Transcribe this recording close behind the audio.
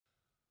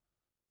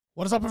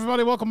What is up,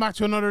 everybody? Welcome back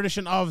to another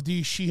edition of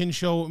the Sheehan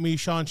Show. Me,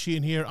 Sean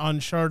Sheehan, here on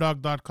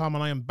Sherdog.com,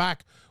 and I am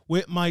back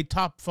with my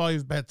top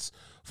 5 bets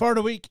for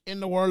the week in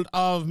the world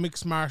of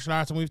mixed martial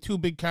arts. And we have 2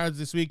 big cards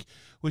this week,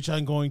 which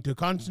I'm going to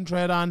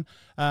concentrate on,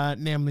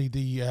 namely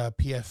the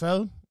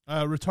PFL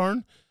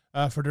return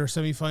for their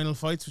semi-final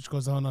fights, which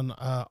goes on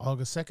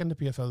August 2nd, the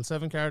PFL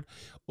 7 card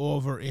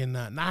over in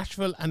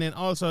Nashville, and then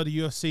also the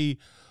UFC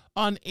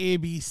on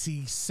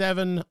ABC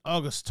 7,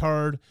 August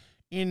 3rd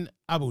in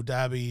Abu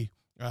Dhabi.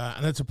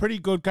 And it's a pretty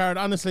good card,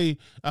 honestly.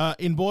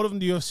 In both of them,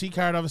 the UFC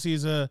card obviously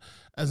is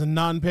as a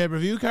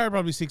non-pay-per-view card,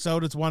 probably sticks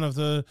out. It's one of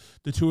the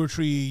 2 or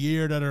 3 a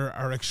year that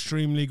are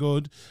extremely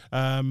good.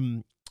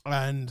 And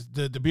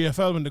the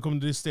PFL, when they come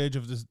to this stage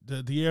of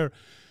the year,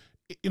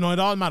 you know, it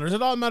all matters.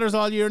 It all matters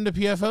all year in the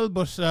PFL,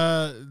 but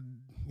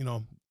you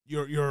know,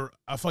 you're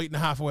a fight and a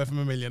half away from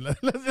a million.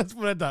 Let's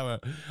put it that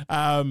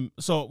way.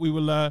 So we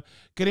will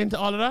get into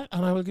all of that,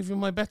 and I will give you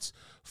my bets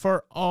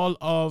for all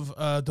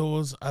of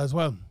those as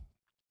well.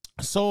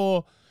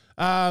 So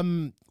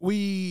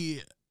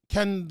we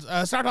can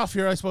start off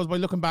here, I suppose, by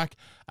looking back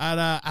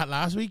at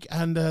last week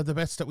and the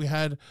bets that we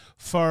had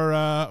for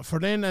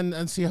then,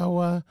 and see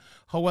how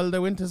well they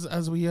went,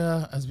 as we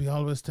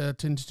always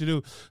tend to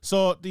do.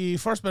 So the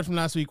first bet from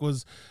last week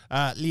was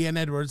Leon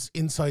Edwards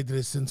inside the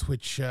distance,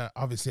 which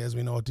obviously, as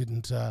we know,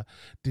 didn't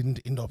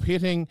end up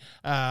hitting.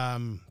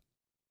 And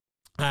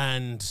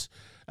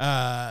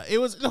it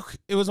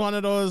was one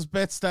of those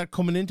bets that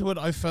coming into it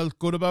I felt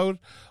good about.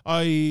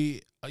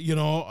 I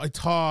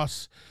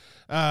thought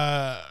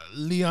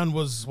Leon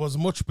was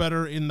much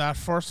better in that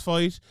first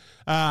fight,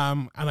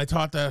 and I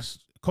thought that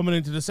coming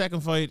into the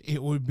second fight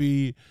it would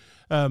be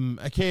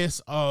a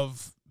case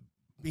of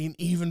being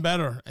even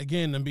better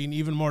again and being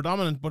even more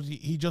dominant, but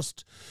he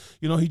just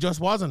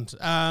wasn't.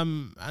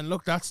 And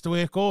look, that's the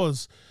way it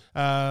goes.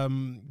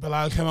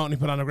 Bilal came out and he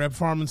put on a great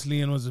performance.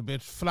 Leon was a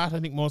bit flat. I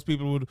think most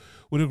people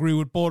would agree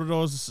with both of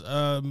those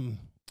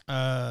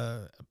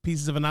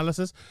pieces of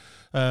analysis.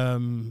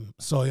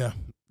 So yeah,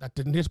 that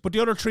didn't hit. But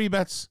the other 3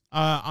 bets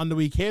on the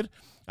week hit.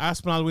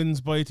 Aspinall wins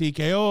by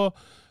TKO.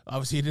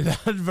 Obviously, he did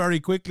that very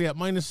quickly at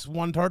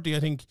 -130. I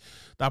think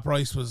that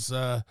price was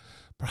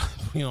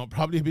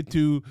probably a bit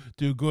too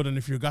good, and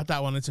if you got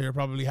that one, I'd say you're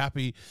probably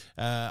happy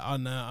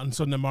on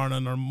Sunday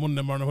morning or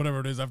Monday morning, whatever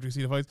it is, after you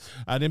see the fights.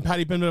 Then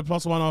Paddy pinned at a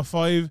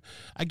 +105.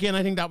 Again,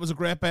 I think that was a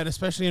great bet,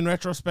 especially in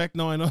retrospect.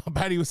 Now, I know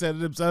Paddy said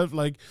it himself,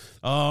 like,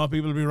 oh,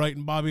 people will be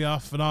writing Bobby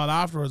off and all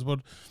afterwards,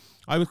 but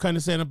I was kind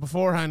of saying it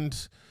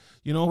beforehand.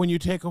 You know, when you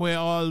take away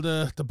all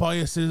the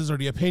biases or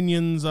the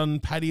opinions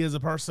on Paddy as a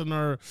person,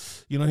 or,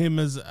 you know, him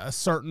as a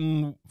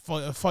certain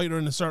fighter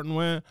in a certain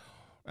way,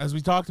 as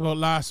we talked about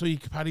last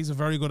week, Paddy's a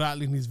very good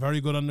athlete and he's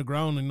very good on the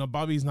ground. And, you know,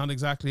 Bobby's not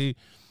exactly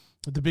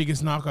the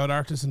biggest knockout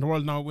artist in the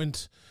world. Now, it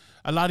went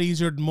a lot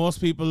easier than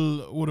most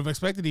people would have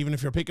expected, even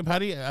if you're picking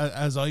Paddy,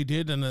 as I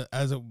did, and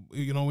as it,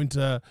 you know, went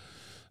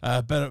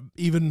better,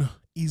 even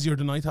easier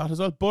than I thought as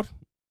well. But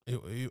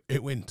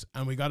it went,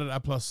 and we got it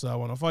at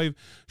 +105.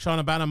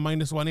 Sean Bannon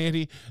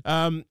 -180.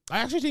 I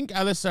actually think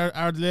Alice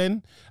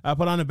Ardelaine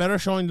put on a better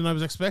showing than I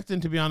was expecting,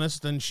 to be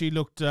honest. And she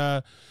looked,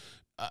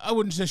 I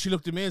wouldn't say she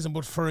looked amazing,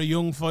 but for a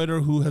young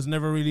fighter who has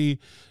never really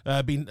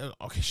been,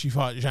 okay, she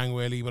fought Zhang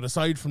Weili, but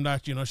aside from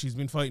that, you know, she's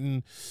been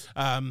fighting,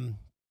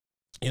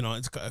 you know,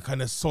 it's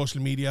kind of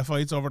social media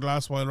fights over the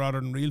last while rather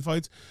than real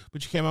fights.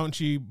 But she came out and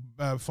she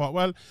fought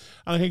well.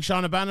 And I think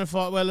Shauna Bannon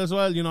fought well as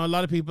well. You know, a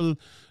lot of people,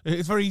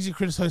 it's very easy to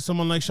criticize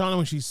someone like Shauna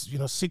when she's, you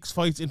know, 6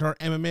 fights into her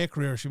MMA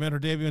career. She made her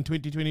debut in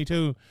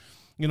 2022.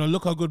 You know,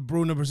 look how good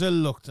Bruna Brazil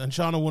looked. And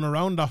Shauna won a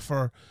round off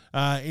her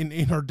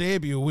in her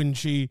debut, when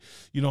she,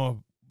 you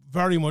know,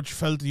 very much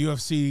felt the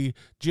UFC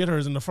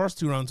jitters in the first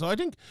 2 rounds. So I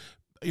think,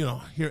 you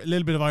know, here a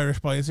little bit of Irish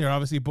bias here,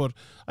 obviously, but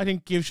I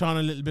think give Sean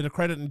a little bit of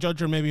credit and judge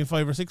her maybe in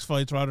 5 or 6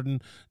 fights rather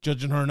than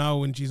judging her now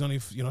when she's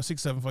only, you know,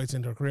 6, 7 fights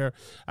into her career.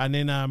 And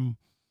then,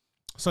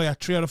 so yeah,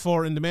 3 out of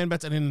 4 in the main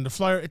bets, and then in the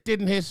flyer, it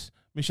didn't hit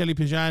Michele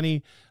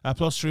Pijani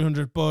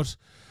 +300. But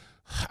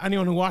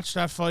anyone who watched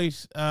that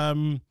fight, I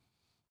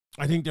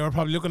think they were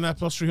probably looking at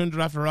 +300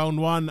 after round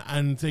 1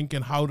 and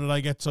thinking, how did I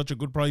get such a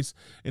good price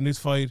in this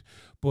fight?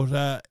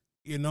 But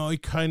you know, he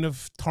kind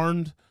of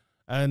turned.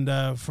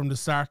 And from the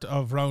start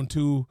of round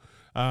 2,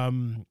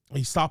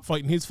 he stopped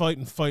fighting his fight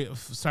and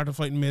started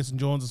fighting Mason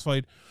Jones's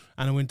fight,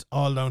 and it went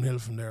all downhill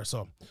from there.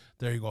 So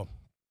there you go.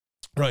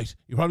 Right,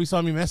 you probably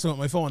saw me messing with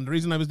my phone. The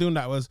reason I was doing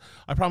that was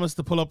I promised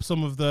to pull up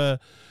some of the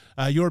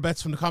your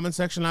bets from the comment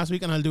section last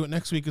week, and I'll do it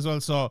next week as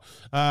well. So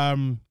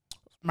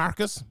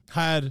Marcus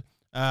had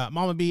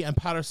Mama B and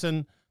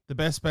Patterson. The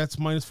best bets,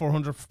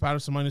 -400 for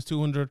Patterson,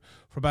 -200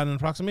 for Bannon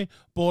approximately.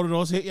 Both of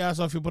those hit, yeah.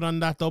 So if you put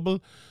on that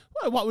double,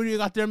 well, what would you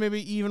got there?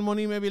 Maybe even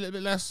money, maybe a little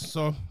bit less.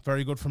 So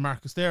very good for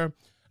Marcus there.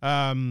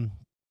 I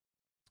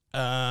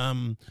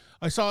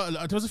saw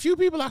there was a few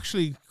people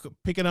actually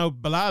picking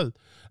out Bilal,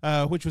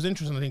 which was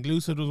interesting. I think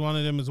Lucid was one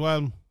of them as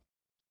well.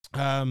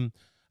 And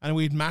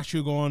we had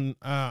Matthew going.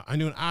 I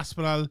knew an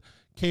Aspinall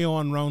KO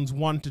on rounds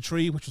 1 to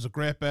 3, which was a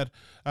great bet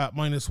at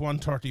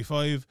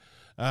 -135.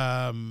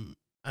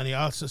 And he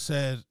also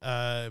said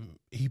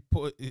he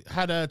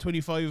had a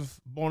 25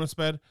 bonus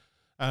bet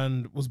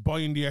and was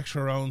buying the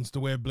extra rounds the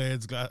way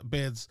Blades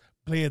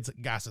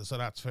gasses, so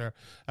that's fair.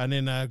 And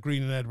then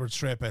Green and Edwards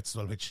straight bets as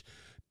well, which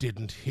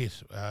didn't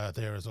hit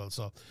there as well.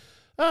 So,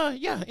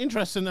 yeah,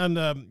 interesting. And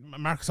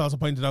Marcus also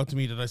pointed out to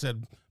me that I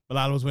said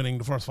Bilal was winning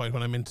the first fight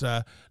when I meant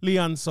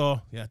Leon.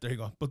 So, yeah, there you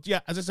go. But, yeah,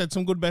 as I said,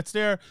 some good bets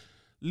there.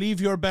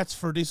 Leave your bets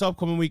for this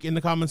upcoming week in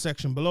the comment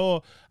section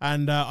below,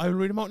 and I will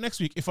read them out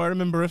next week if I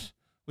remember it,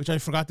 which I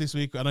forgot this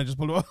week, and I just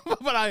pulled it up.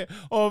 But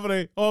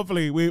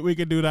hopefully we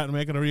can do that and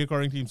make it a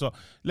reoccurring theme. So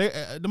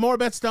the more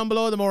bets down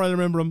below, the more I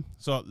remember them.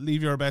 So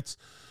leave your bets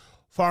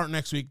for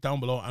next week down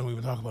below, and we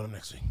will talk about them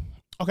next week.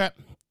 Okay.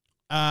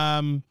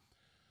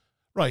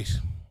 Right.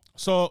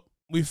 So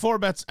we've 4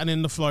 bets and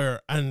in the flyer,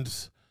 and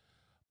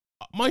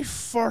my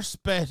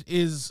first bet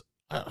is,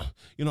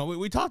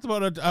 we talked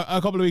about it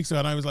a couple of weeks ago,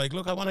 and I was like,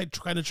 look, I want to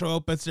kind of throw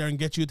out bets there and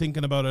get you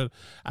thinking about it.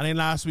 And then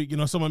last week,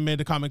 someone made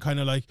a comment kind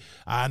of like,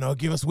 no,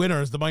 give us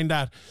winners, don't mind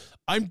that.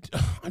 I'm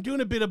doing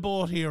a bit of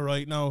both here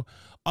right now.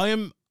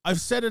 I've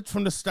said it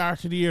from the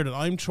start of the year that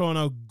I'm throwing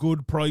out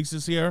good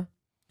prices here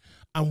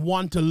and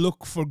want to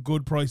look for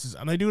good prices.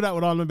 And I do that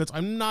with all my bets.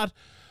 I'm not,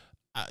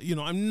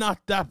 I'm not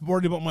that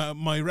worried about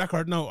my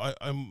record. No, I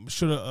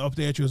should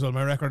update you as well.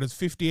 My record is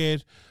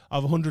 58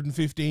 of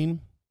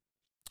 115.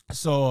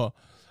 So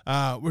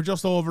we're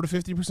just over the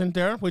 50%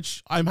 there,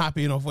 which I'm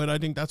happy enough with. I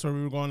think that's where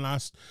we were going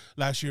last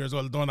year as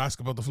well. Don't ask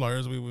about the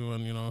flyers. We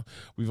won,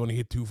 we've only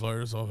hit 2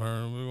 flyers so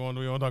far. We won't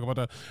talk about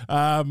that.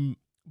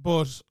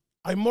 But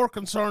I'm more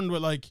concerned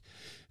with, like,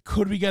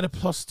 could we get a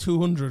plus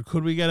 200?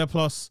 Could we get a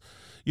plus,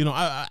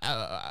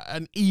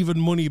 an even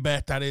money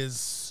bet that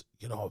is,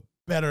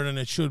 better than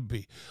it should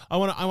be? I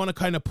want to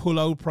kind of pull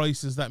out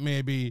prices that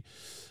maybe,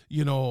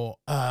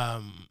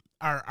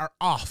 are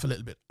off a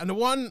little bit. And the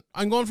one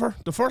I'm going for,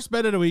 the first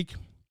bet of the week,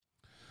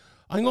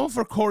 I'm going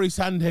for Cory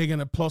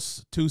Sandhagen at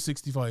plus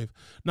 265.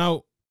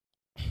 Now,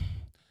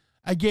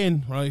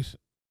 again, right,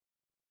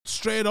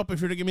 straight up,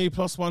 if you're to give me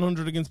plus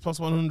 100 against plus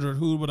 100,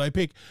 who would I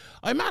pick?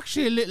 I'm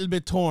actually a little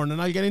bit torn,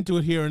 and I'll get into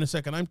it here in a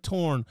second. I'm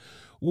torn.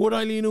 Would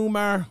I lean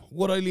Umar?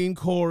 Would I lean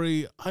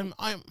Cory? I'm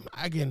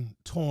again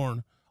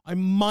torn. I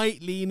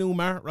might lean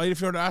Umar, right?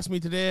 If you were to ask me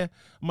today, I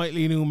might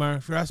lean Umar.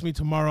 If you're asking me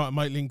tomorrow, I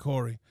might lean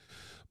Cory.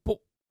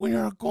 When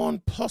you're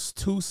going plus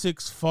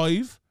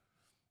 265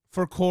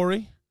 for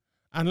Cory,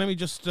 and let me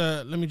just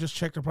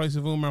check the price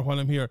of Umar while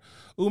I'm here.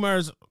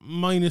 Umar's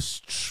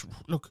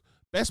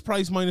best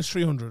price minus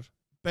 300,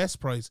 best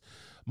price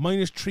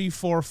minus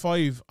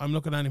 345. I'm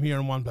looking at him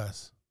here in one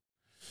place.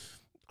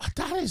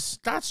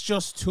 That's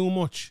just too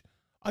much.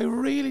 I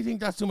really think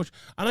that's too much.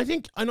 And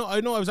I know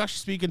I was actually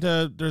speaking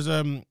to, there's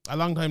a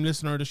long time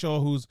listener of the show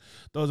who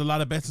does a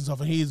lot of bets and stuff,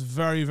 and he's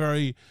very,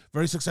 very,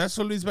 very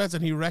successful with these bets,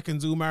 and he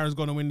reckons Umar is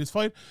going to win this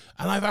fight.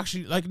 And I've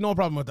actually, no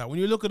problem with that. When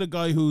you look at a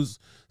guy who's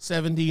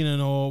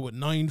 17-0 with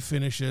 9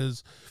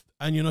 finishes,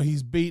 and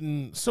he's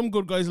beaten some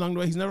good guys along the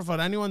way, he's never fought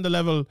anyone the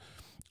level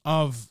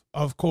of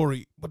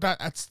Cory. But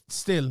that's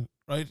still,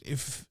 right,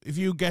 if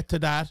you get to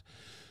that,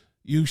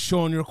 you've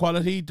shown your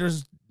quality,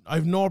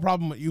 I've no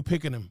problem with you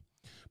picking him.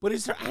 But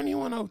is there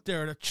anyone out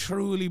there that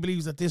truly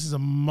believes that this is a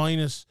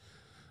minus,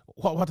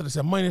 what did I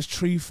say, minus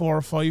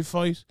 345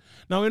 fight?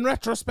 Now, in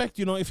retrospect,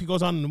 if he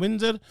goes on and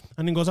wins it,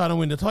 and then goes on and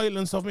win the title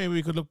and stuff, maybe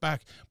we could look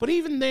back. But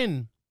even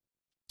then,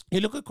 you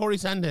look at Cory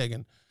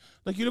Sandhagen,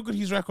 you look at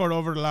his record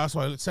over the last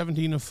while,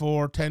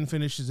 17-4, 10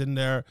 finishes in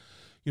there.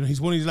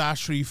 He's won his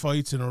last 3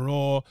 fights in a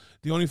row.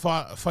 The only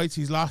fights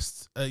he's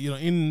lost,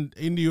 in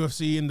the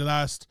UFC in the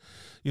last,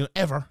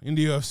 ever in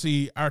the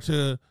UFC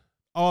are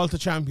all to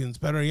champions,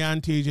 bettor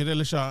Jan, TJ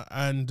Dillashaw,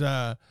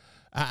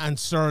 and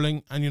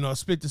Sterling, and a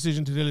split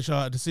decision to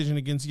Dillashaw, a decision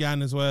against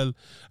Jan as well,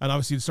 and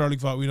obviously the Sterling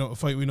fight we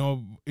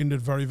know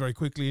ended very, very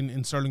quickly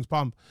in Sterling's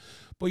pomp.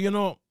 But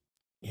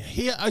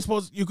I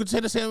suppose you could say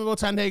the same about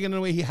Sandhagen in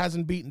a way. He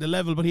hasn't beaten the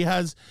level, but he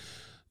has,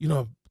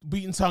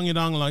 beaten Song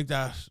Yadong like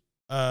that.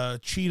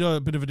 Cheetah, a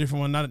bit of a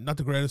different one, not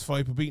the greatest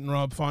fight, but beating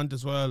Rob Font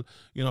as well.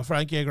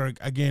 Frank Yeager,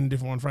 again,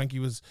 different one.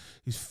 Frankie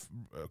his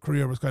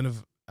career was kind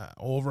of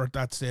over at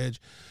that stage.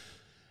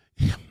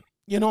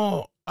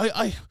 It's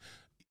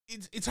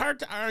hard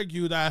to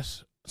argue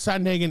that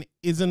Sandhagen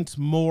isn't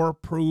more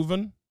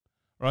proven,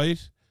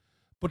 right?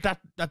 But that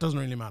doesn't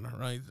really matter,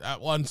 right?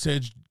 At one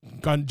stage,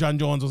 John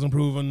Jones wasn't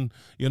proven,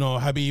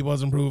 Habib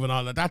wasn't proven,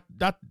 all that.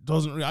 That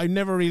doesn't. I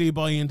never really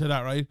buy into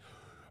that, right?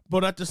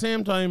 But at the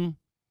same time,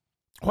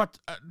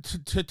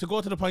 to go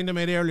to the point I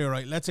made earlier,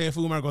 right? Let's say if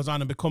Umar goes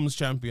on and becomes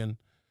champion,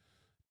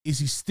 is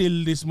he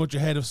still this much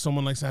ahead of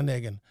someone like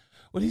Sandhagen?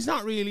 Well, he's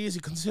not really, is he,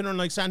 considering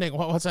like Sandhagen?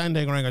 What's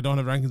Sandhagen rank? I don't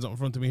have rankings up in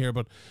front of me here,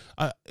 but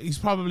he's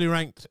probably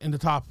ranked in the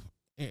top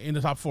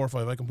 4 or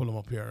 5. I can pull him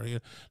up here.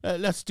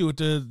 Let's do it.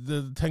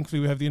 Thankfully,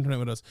 we have the internet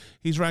with us.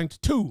 He's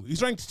ranked 2.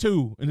 He's ranked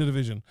 2 in the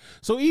division.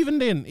 So even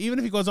then, even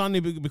if he goes on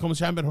and he becomes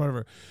champion or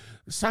whatever,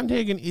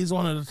 Sandhagen is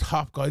one of the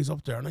top guys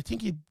up there, and I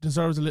think he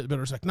deserves a little bit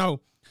of respect. Now,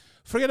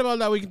 forget about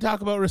that. We can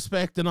talk about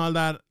respect and all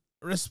that.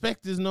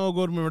 Respect is no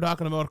good when we're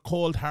talking about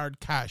cold, hard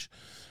cash.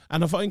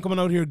 And if I'm coming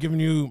out here giving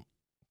you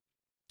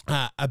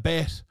a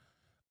bet,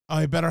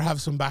 I better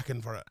have some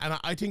backing for it, and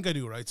I think I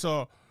do, right?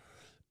 So,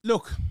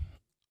 look,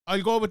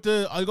 I'll go with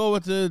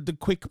the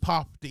quick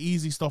pop, the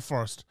easy stuff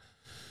first.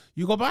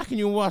 You go back and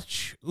you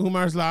watch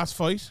Umar's last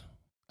fight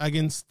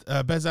against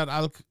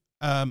Bezat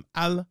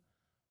Al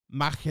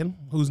Machin,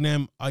 whose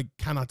name I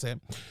cannot say.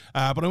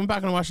 But I went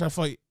back and watched that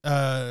fight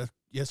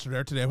yesterday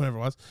or today, whenever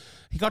it was.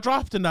 He got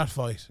dropped in that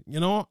fight, you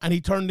know, and he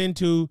turned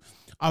into,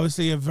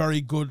 obviously, a very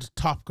good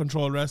top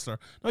control wrestler.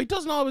 Now, he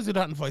doesn't always do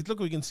that in fights. Look,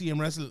 we can see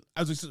him wrestle.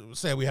 As we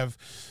say, we have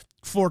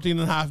 14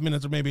 and a half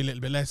minutes or maybe a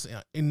little bit less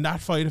in that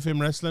fight of him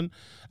wrestling.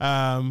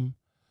 And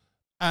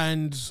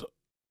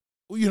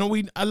you know,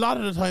 a lot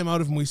of the time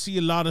out of him, we see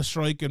a lot of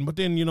striking, but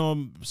then, you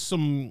know,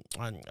 some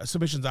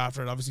submissions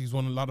after it. Obviously, he's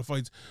won a lot of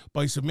fights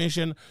by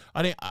submission.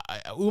 I think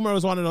Umar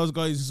was one of those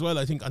guys as well,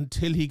 I think,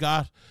 until he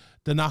got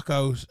the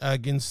knockout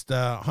against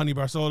Honey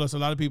Barsolas. A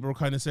lot of people were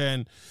kind of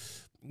saying,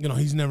 you know,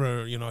 he's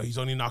never, you know, he's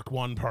only knocked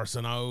one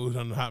person out,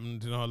 and it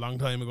happened, you know, a long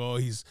time ago.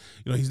 He's,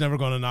 you know, he's never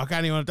going to knock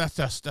anyone. That's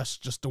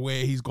just the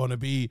way he's going to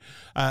be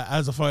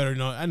as a fighter, you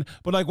know.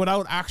 But like,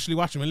 without actually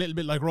watching him, a little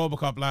bit like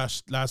RoboCop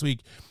last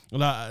week,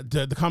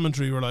 the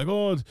commentary were like,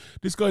 oh,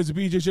 this guy's a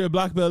BJJ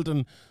black belt,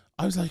 and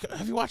I was like,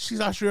 have you watched these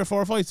last 3 or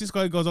 4 fights? This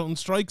guy goes out and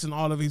strikes in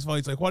all of these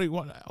fights. Like, what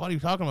are you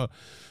talking about?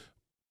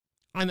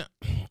 And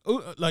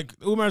like,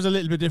 Umar's a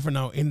little bit different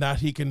now in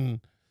that he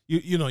can,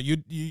 you know,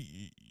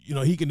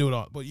 he can do it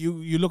all. But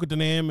you look at the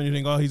name and you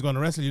think, oh, he's going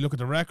to wrestle. You look at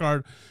the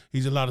record,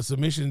 he's a lot of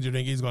submissions. You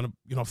think he's going to,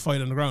 you know, fight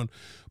on the ground.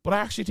 But I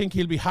actually think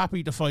he'll be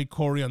happy to fight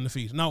Cory on the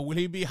feet. Now, will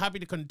he be happy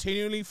to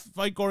continually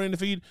fight Cory on the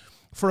feet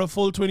for a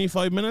full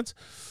 25 minutes?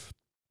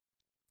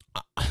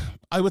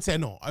 I would say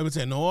no.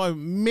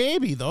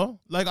 Maybe though.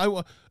 Like,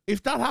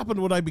 if that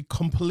happened, would I be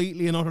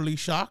completely and utterly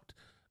shocked?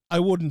 I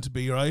wouldn't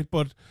be, right?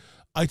 But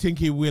I think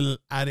he will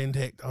add in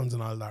takedowns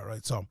and all that,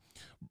 right? So.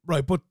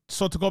 Right, but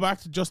so to go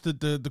back to just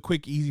the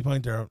quick easy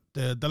point there,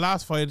 the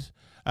last fight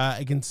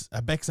against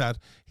Beksad,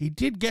 he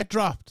did get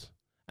dropped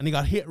and he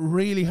got hit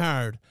really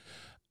hard.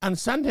 And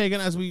Sandhagen,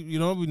 as we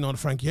know the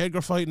Frankie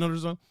Edgar fight and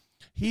others,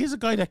 he is a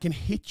guy that can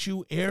hit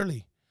you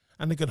early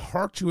and they can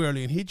hurt you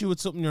early and hit you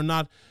with something you're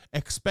not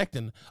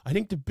expecting. I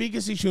think the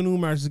biggest issue in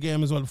Umar's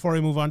game as well, before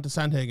I move on to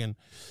Sandhagen,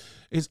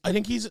 is I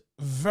think he's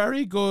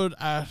very good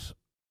at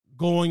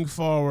going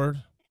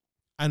forward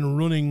and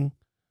running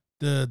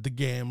the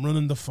game,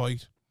 running the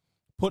fight,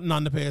 putting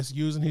on the pace,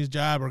 using his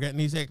jab or getting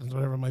his takedowns,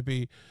 whatever it might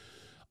be.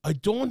 I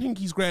don't think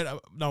he's great.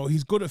 No,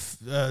 he's good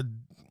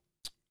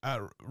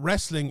at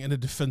wrestling in a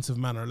defensive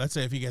manner. Let's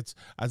say if he gets,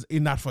 as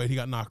in that fight, he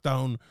got knocked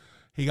down,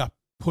 he got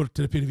put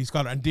to the pit of his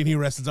collar, and then he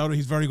wrestles out.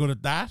 He's very good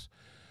at that.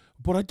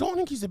 But I don't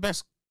think he's the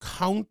best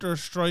counter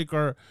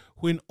striker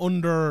when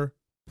under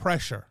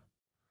pressure,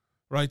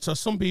 right? So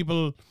some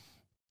people,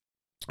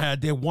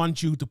 they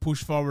want you to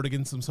push forward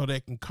against them so they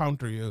can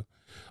counter you.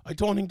 I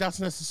don't think that's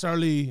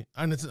necessarily,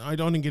 and I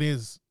don't think it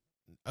is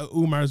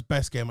Umar's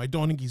best game. I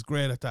don't think he's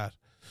great at that.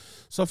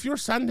 So if you're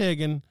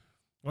Sandhagen,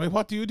 right,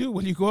 what do?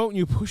 Well, you go out and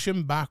you push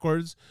him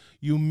backwards.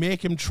 You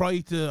make him try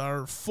to,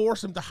 or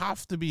force him to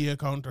have to be a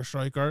counter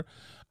striker,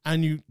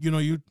 and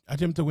you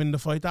attempt to win the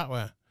fight that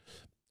way.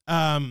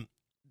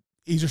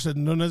 Easier said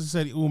than done. As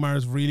I said, Umar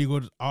is really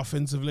good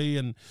offensively,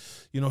 and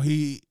you know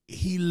he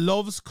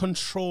loves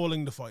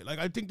controlling the fight. Like,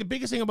 I think the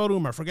biggest thing about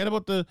Umar, forget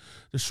about the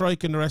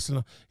strike and the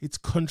wrestling, it's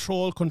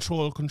control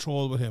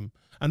with him,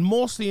 and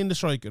mostly in the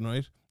striking,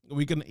 right?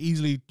 We can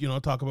easily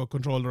talk about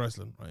control the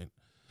wrestling, right?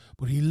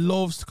 But he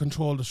loves to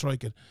control the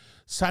striking.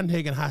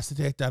 Sandhagen has to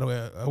take that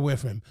away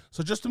from him.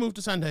 So just to move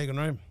to Sandhagen,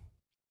 right?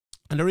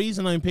 And the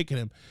reason I'm picking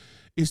him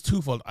is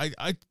twofold.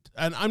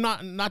 And I'm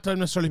not that I'm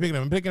necessarily picking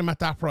him. I'm picking him at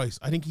that price.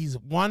 I think he's,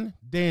 one,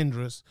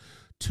 dangerous.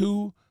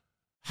 Two,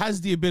 has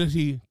the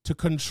ability to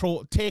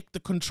take the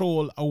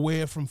control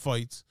away from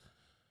fights.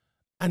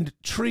 And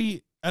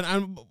three, and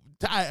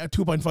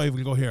 2.5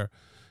 will go here.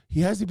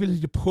 He has the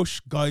ability to push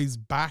guys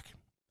back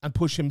and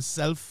push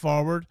himself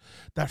forward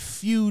that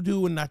few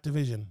do in that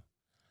division.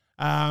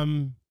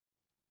 And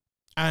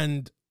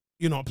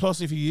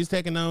plus if he is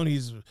taken down,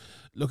 he's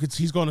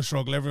going to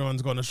struggle.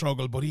 Everyone's going to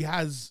struggle, but he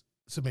has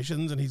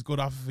submissions and he's good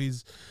off of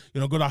his,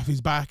 good off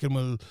his back, and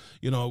will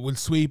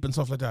sweep and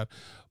stuff like that.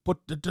 But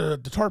the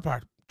third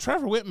part,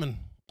 Trevor Whitman,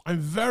 I'm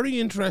very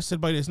interested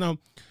by this. Now,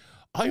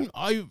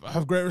 I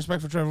have great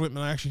respect for Trevor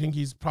Whitman. I actually think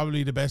he's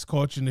probably the best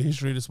coach in the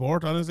history of the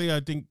sport. Honestly, I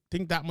think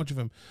that much of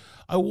him.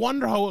 I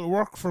wonder how it'll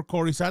work for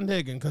Cory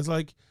Sandhagen, because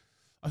I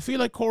feel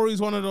like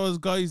Cory's one of those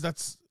guys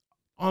that's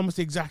almost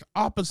the exact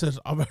opposite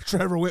of a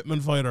Trevor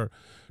Whitman fighter.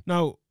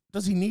 Now,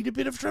 does he need a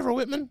bit of Trevor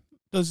Whitman?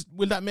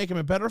 Will that make him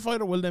a better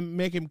fighter? Will that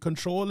make him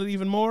control it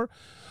even more?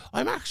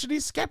 I'm actually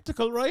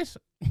skeptical, right?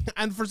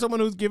 And for someone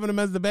who's given him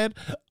as the bet,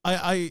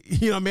 I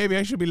maybe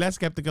I should be less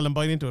skeptical and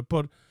bite into it.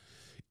 But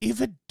if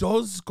it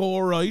does go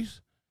right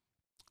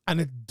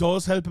and it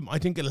does help him, I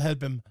think it'll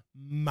help him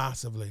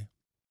massively,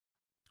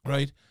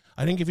 right?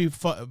 I think if he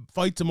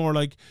fights a more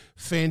like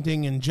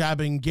feinting and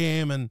jabbing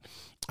game and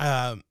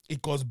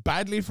it goes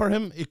badly for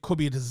him, it could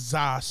be a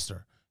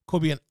disaster.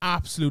 Could be an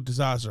absolute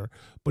disaster.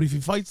 But if he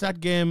fights that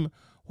game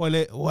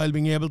while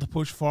being able to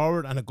push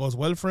forward, and it goes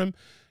well for him,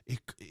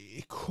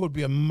 it could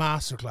be a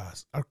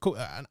masterclass, or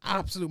an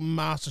absolute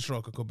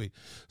masterstroke it could be.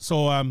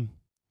 So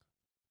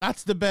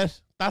that's the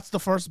bet. That's the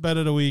first bet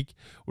of the week.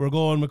 We're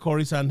going with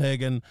Cory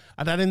Sandhagen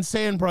at that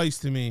insane price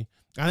to me.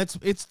 And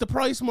it's the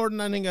price more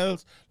than anything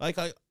else. Like,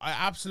 I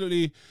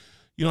absolutely,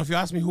 if you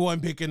ask me who I'm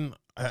picking,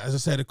 as I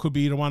said, it could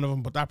be either one of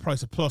them, but that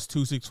price at plus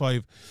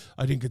 265,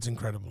 I think it's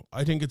incredible.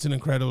 I think it's an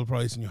incredible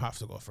price, and you have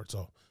to go for it.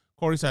 So,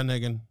 Cory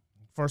Sandhagen,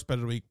 first bet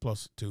of the week,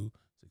 plus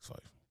 265.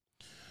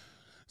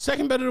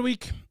 Second bet of the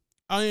week,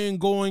 I am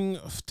going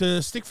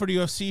to stick for the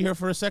UFC here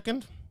for a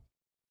second.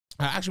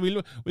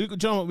 Actually, we'll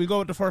go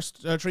with the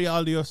first three,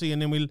 all the UFC,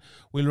 and then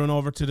we'll run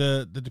over to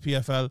the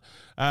PFL.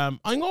 I'm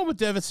going with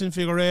Deiveson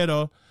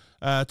Figueiredo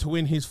to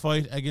win his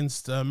fight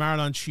against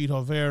Marlon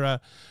Chito Vera.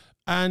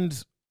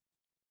 And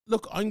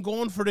look, I'm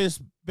going for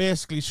this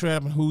basically straight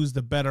up on who's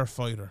the better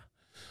fighter.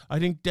 I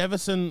think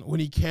Deiveson, when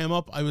he came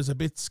up, I was a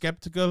bit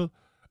skeptical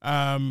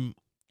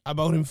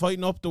about him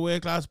fighting up the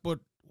weight class, but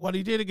what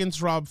he did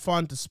against Rob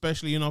Font,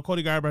 especially,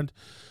 Cody Garbrandt,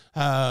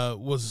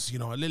 was, a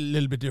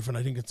little bit different.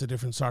 I think it's a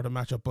different sort of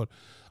matchup, but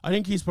I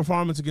think his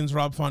performance against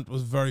Rob Font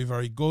was very,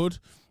 very good.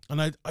 And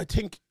I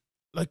think,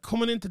 like,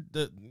 coming into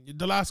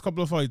the last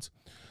couple of fights,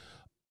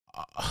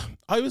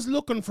 I was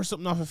looking for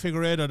something off of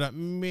Figueiredo that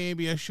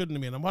maybe I shouldn't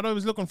have been. And what I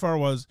was looking for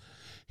was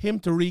him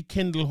to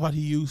rekindle what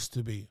he used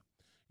to be.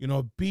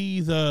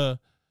 Be the,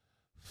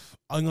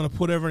 I'm going to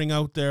put everything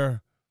out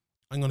there,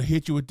 I'm going to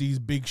hit you with these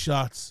big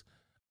shots,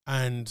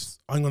 and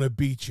I'm going to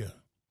beat you.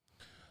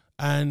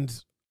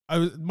 And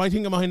my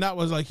thinking behind that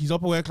was, like, he's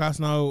up a weight class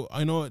now.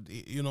 I know,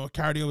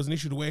 cardio was an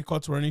issue. The weight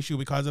cuts were an issue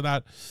because of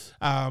that.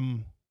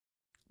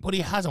 But he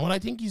hasn't. What I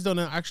think he's done,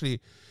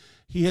 actually,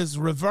 he has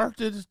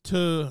reverted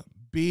to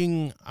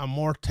being a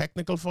more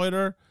technical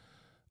fighter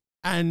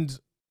and,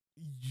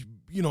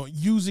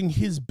 using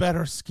his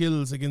better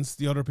skills against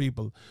the other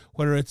people,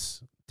 whether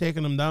it's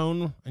taking them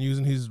down and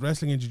using his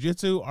wrestling and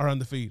jiu-jitsu or on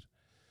the feet.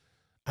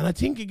 And I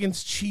think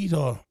against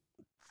Chito,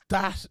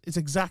 that is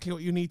exactly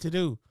what you need to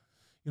do.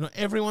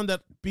 Everyone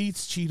that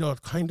beats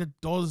Chito kind of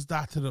does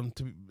that to them.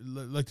 To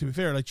be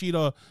fair, like,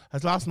 Chito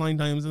has lost 9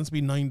 times and it's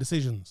been 9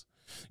 decisions.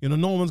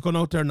 No one's going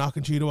out there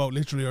knocking Chito out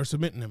literally or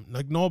submitting him.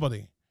 Like,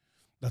 nobody.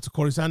 That's what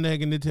Cory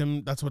Sandhagen did to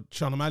him. That's what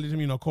Sean O'Malley did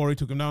to him. Cory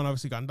took him down,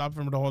 obviously got on top of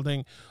him for the whole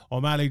thing.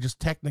 O'Malley just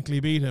technically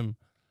beat him.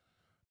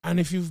 And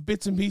if you've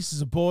bits and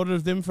pieces of both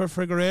of them for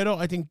Figueiredo,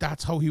 I think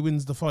that's how he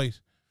wins the fight.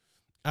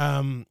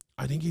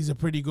 I think he's a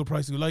pretty good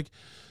price. Like,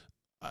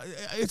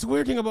 it's a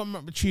weird thing about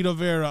Chito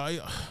Vera.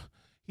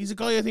 He's a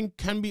guy I think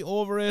can be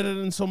overrated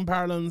in some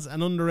parlance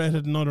and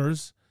underrated in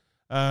others.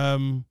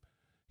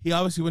 He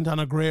obviously went on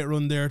a great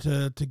run there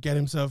to get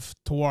himself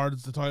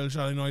towards the title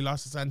shot. I know he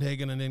lost to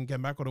Sandhagen and then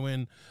came back with a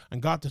win and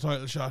got the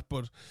title shot.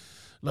 But,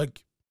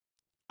 like,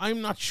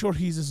 I'm not sure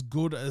he's as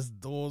good as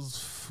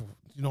those,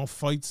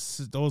 fights,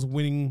 those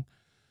winning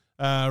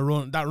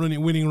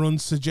winning run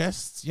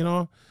suggests,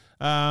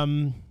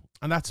 and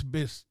that's a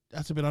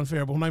bit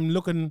unfair. But when I'm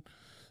looking,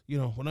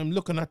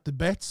 at the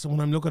bets,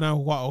 when I'm looking at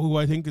who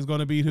I think is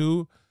going to beat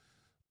who,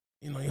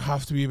 you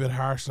have to be a bit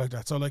harsh like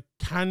that. So, like,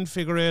 can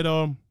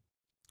Figueiredo...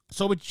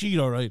 So with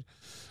Chito, right?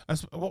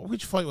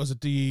 Which fight was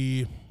it?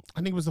 I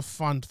think it was the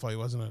Font fight,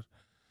 wasn't it?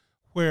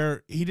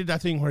 Where he did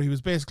that thing where he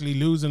was basically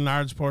losing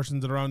large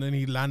portions of the round and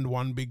he'd land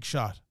one big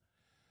shot.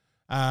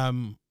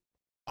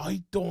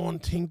 I don't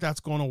think that's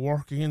going to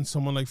work against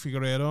someone like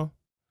Figueiredo.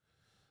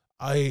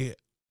 I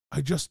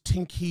just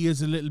think he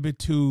is a little bit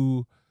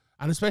too,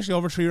 and especially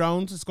over 3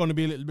 rounds, it's going to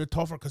be a little bit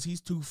tougher because he's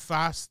too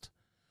fast.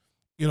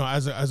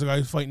 As a guy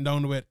who's fighting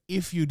down the weight.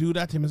 If you do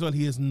that to him as well,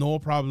 he has no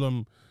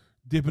problem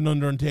dipping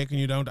under and taking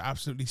you down to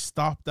absolutely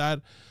stop that.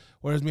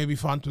 Whereas maybe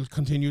Font will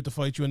continue to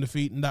fight you in the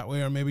feet in that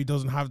way, or maybe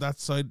doesn't have that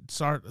side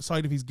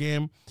of his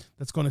game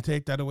that's going to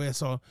take that away.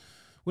 So,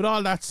 with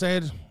all that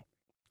said,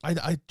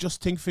 I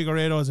just think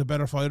Figueiredo is a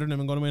better fighter and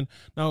I'm going to win.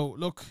 Now,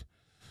 look,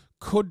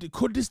 could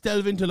this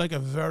delve into like a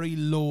very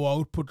low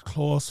output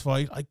close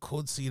fight? I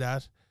could see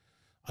that.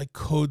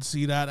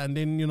 And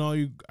then, are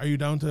you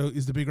down to,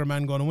 is the bigger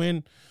man going to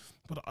win?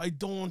 But I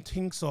don't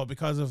think so,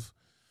 because of,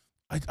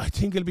 I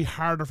think it'll be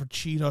harder for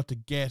Chito to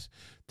get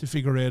to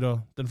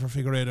Figueiredo than for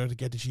Figueiredo to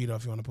get to Chito,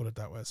 if you want to put it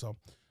that way. So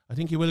I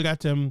think he will get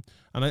to him,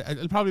 and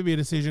it'll probably be a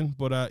decision.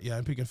 But yeah,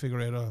 I'm picking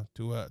Figueiredo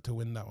to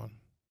win that one.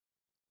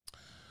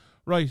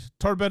 Right,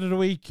 third bet of the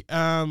week.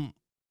 I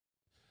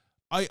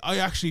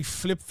actually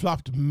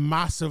flip-flopped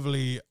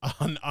massively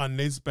on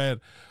this bet,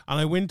 and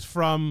I went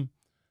from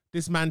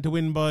this man to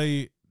win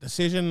by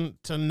decision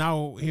to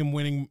now him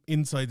winning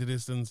inside the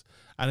distance,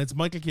 and it's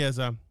Michael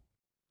Chiesa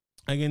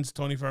against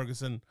Tony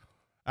Ferguson.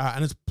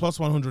 And it's plus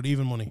 100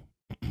 even money.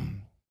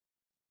 And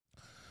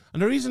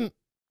the reason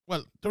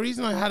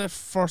I had it,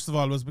 first of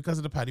all, was because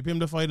of the Paddy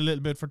Pimblett fight a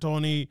little bit for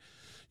Tony,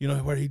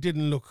 where he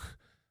didn't look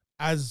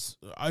as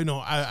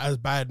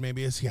bad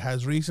maybe as he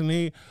has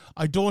recently.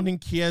 I don't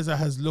think Chiesa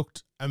has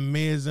looked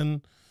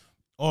amazing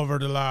over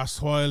the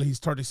last while. He's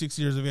 36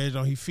 years of age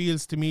now. He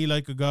feels to me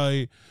like a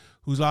guy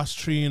who's lost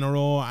 3 in a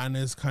row and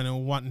is kind of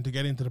wanting to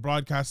get into the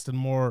broadcasting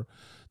more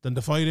than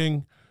the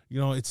fighting. You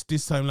know, it's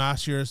this time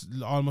last year,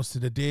 almost to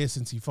the day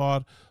since he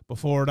fought.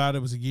 Before that,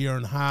 it was a year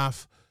and a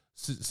half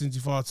since he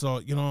fought. So,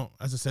 you know,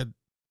 as I said,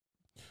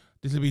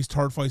 this will be his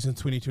third fight since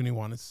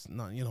 2021. It's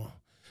not, you know,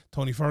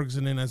 Tony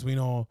Ferguson in, as we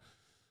know,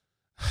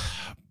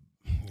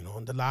 you know,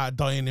 in the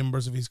dying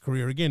embers of his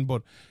career again.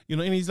 But, you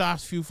know, in his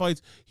last few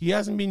fights, he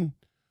hasn't been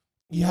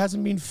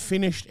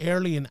finished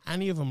early in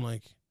any of them.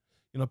 Like,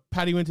 you know,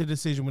 Paddy went to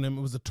decision with him.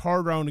 It was the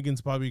third round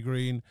against Bobby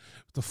Green,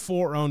 the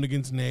fourth round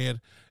against Nate.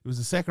 It was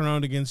the second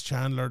round against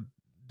Chandler.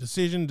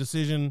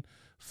 Decision,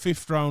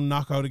 fifth round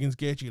knockout against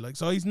Gaethje. Like,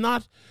 so he's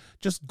not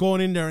just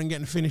going in there and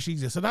getting finished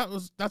easy. So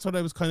that's what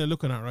I was kind of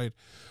looking at, right?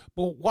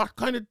 But what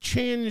kind of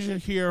changed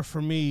it here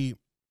for me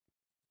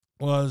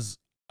was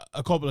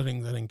a couple of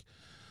things. I think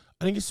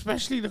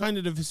especially the kind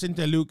of the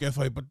Vicente Luque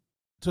fight, but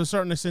to a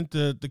certain extent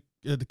the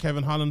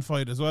Kevin Holland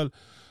fight as well.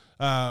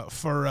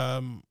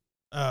 For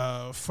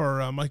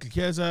Michael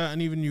Chiesa,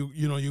 and even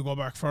you go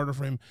back further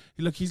for him.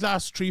 Look, his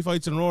last 3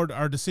 fights in a row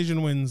are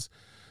decision wins.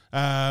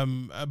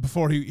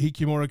 Before he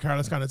came over to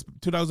Carlos Khan, it's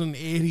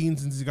 2018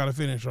 since he got a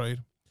finish, right?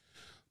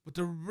 But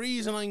the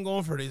reason I'm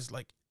going for it is,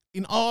 like,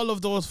 in all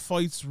of those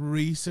fights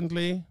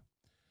recently,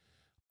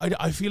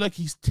 I feel like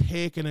he's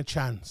taken a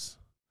chance.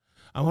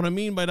 And what I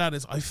mean by that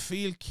is, I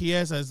feel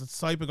Chiesa is the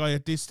type of guy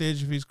at this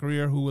stage of his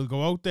career who will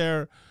go out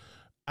there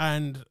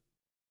and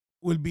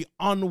will be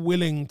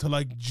unwilling to,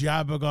 like,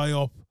 jab a guy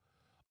up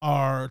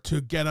or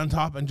to get on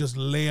top and just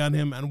lay on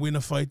him and win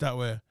a fight that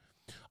way.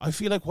 I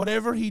feel like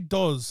whatever he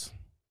does,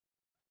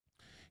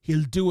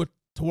 he'll do it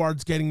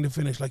towards getting the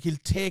finish. Like, he'll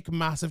take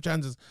massive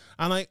chances.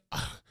 And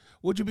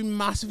would you be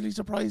massively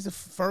surprised if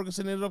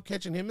Ferguson ended up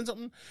catching him in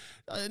something?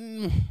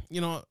 You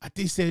know, at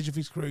this stage of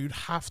his career, you'd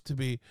have to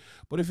be.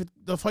 But if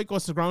the fight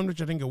goes to the ground,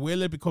 which I think it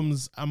will, it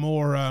becomes a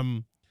more, how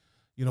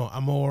would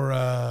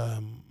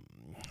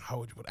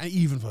you put it, an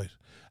even fight.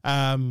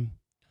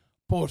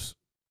 But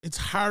it's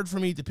hard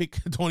for me to pick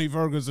Tony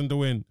Ferguson to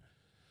win.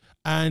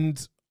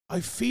 And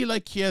I feel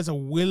like Chiesa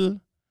will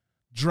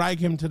drag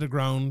him to the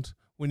ground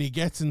when he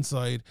gets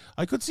inside.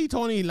 I could see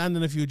Tony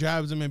landing a few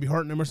jabs and maybe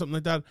hurting him or something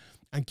like that,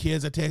 and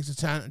Chiesa takes a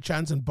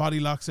chance and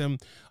body locks him.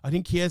 I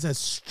think Chiesa is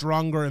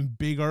stronger and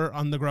bigger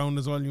on the ground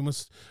as well. You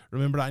must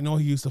remember that. I know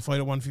he used to fight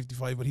at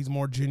 155, but he's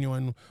more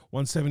genuine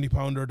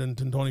 170-pounder than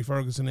Tony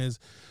Ferguson is.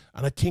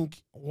 And I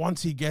think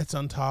once he gets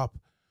on top,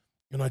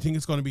 you know, I think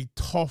it's going to be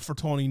tough for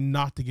Tony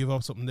not to give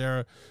up something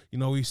there. You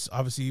know,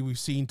 we've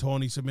seen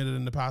Tony submitted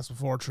in the past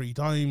before 3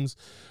 times.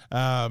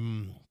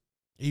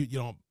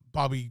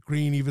 Bobby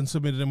Green even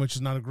submitted him, which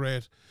is not a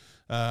great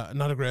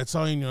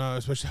sign, you know,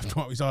 especially after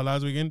what we saw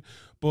last weekend.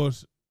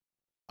 But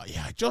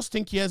yeah, I just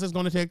think Chiesa is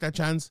going to take that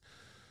chance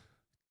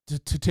to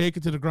take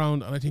it to the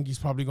ground, and I think he's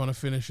probably going to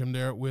finish him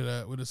there with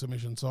a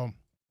submission. So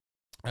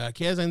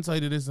Chiesa inside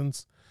the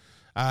distance,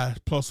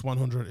 plus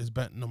 100 is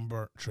bet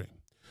number 3.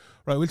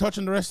 Right, we'll touch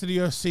on the rest of the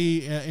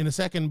UFC in a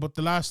second, but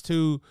the last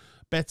 2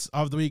 bets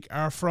of the week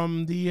are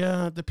from the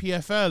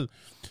PFL.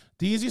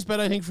 The easiest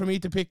bet, I think, for me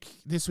to pick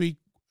this week,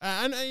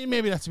 and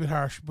maybe that's a bit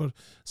harsh, but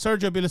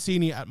Sergey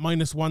Bilostenniy at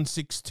minus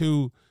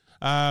 162.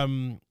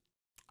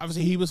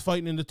 Obviously, he was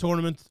fighting in the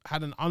tournament,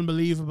 had an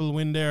unbelievable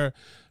win there,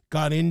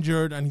 got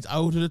injured, and he's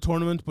out of the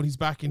tournament, but he's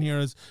back in here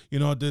as, you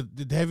know, the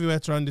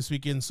heavyweights are on this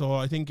weekend. So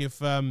I think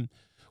if one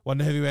of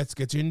the heavyweights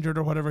gets injured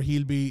or whatever,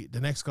 he'll be the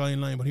next guy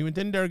in line. But he went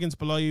in there against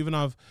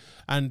Belayev,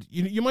 and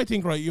you might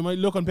think, right, you might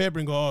look on paper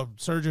and go, oh,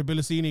 Sergey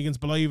Bilostenniy against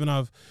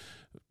Belayev,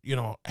 you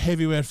know,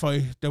 heavyweight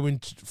fight, they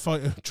went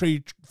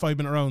 3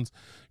 5-minute rounds.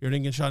 You're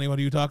thinking, Shani, what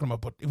are you talking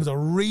about? But it was a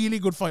really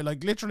good fight.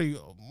 Like, literally,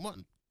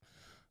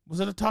 was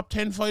it a top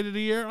 10 fight of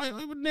the year? I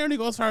would nearly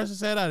go as far as to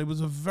say that. It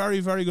was a very,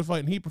 very good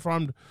fight, and he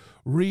performed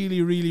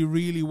really, really,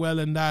 really well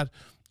in that.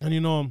 And,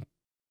 you know,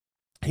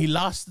 he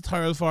lost to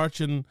Tyrell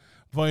Fortune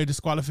via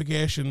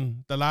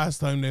disqualification the last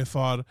time they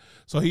fought.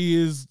 So he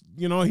is,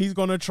 you know, he's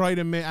going to try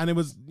to make, and it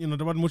was, you know,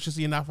 there wasn't much to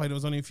see in that fight. It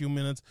was only a few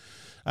minutes.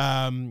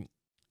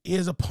 He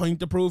has a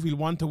point to prove. He'll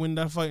want to win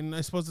that fight. And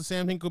I suppose the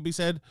same thing could be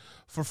said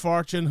for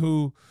Fortune,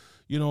 who,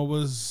 you know,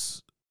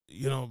 was,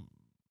 you know,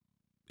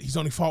 he's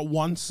only fought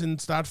once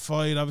since that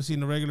fight, obviously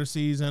in the regular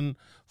season.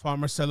 Fought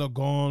Marcelo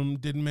Gone,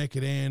 didn't make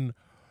it in.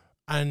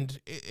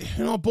 And,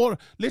 you know,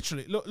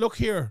 literally, look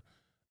here.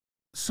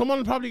 Someone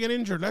will probably get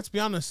injured, let's be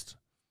honest.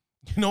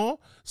 You know,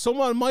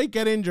 someone might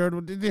get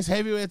injured. This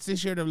heavyweights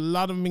this year, a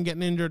lot of them been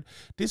getting injured.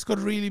 This could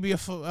really be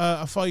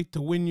a fight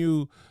to win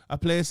you a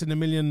place in the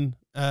million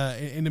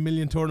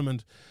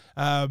tournament.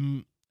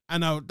 And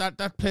now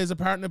that plays a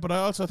part in it. But I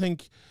also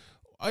think,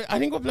 I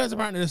think what plays a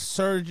part in it is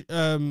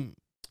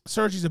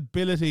Sergey's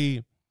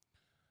ability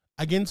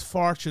against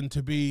Fortune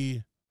to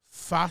be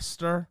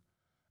faster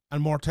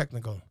and more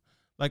technical.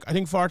 Like, I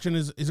think Fortune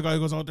is a guy who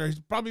goes out there,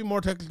 he's probably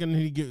more technical than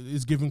he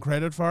is given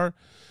credit for.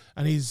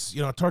 And he's,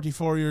 you know,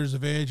 34 years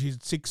of age. He's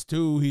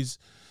 6'2". He's,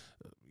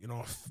 you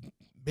know,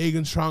 big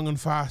and strong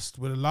and fast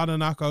with a lot of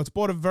knockouts.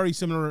 Both are very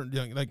similar,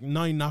 you know, like 8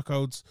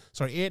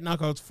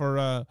 knockouts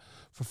for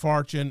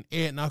Fortune,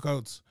 8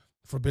 knockouts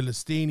for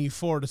Bilostenniy,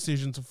 4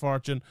 decisions for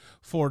Fortune,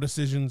 4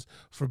 decisions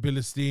for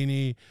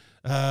Bilostenniy.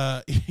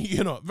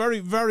 You know, very,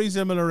 very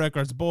similar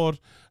records. Both,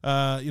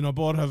 you know,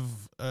 both have,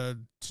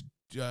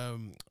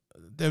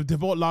 they've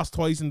both lost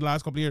twice in the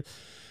last couple of years.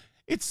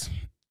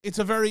 It's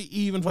a very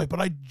even fight, but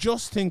I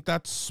just think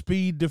that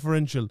speed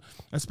differential,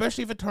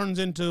 especially if it turns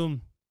into,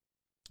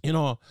 you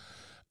know,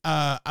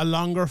 a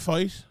longer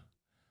fight.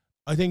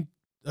 I think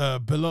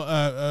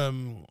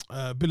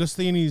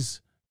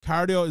Bilostenny's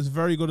cardio is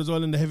very good as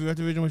well in the heavyweight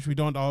division, which we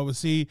don't always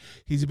see.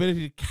 His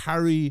ability to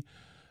carry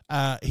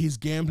his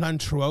game plan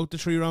throughout the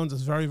 3 rounds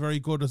is very, very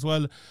good as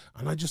well.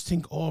 And I just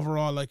think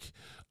overall, like,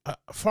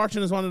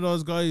 Fortune is one of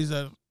those guys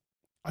that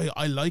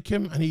I like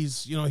him, and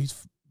he's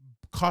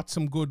caught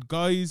some good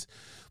guys,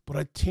 but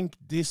I think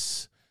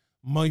this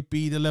might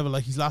be the level.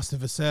 Like, he's lost to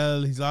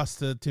Vassell, he's lost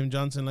to Tim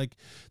Johnson. Like,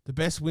 the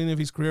best win of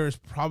his career is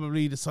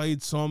probably the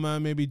side Soma,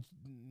 maybe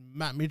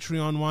Matt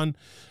Mitrion one.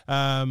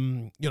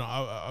 You know,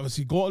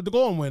 obviously the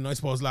Golan win, I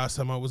suppose, last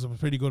time was a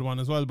pretty good one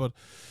as well. But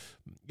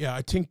yeah,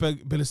 I think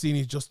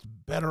Bilostenny's just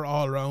better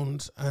all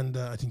around, and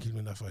I think he'll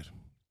win that fight.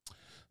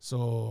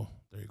 So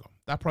there you go.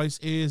 That price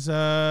is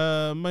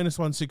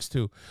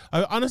 -162.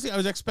 Honestly, I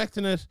was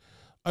expecting that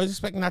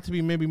to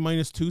be maybe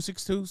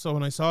 -262. So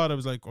when I saw it, I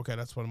was like, okay,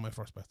 that's one of my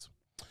first bets.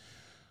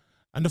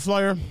 And the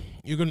Flier,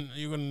 you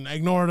can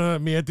ignore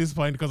me at this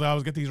point because I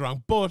always get these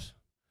wrong. But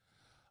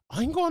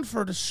I'm going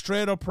for the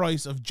straight up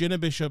price of Jena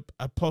Bishop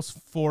at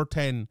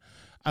 +410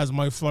 as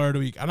my Flyer of the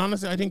week. And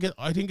honestly, I think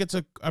it's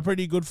a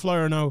pretty good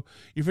Flyer now.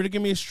 If you're to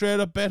give me a straight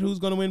up bet who's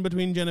going to win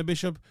between Jena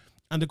Bishop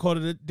and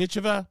Dakota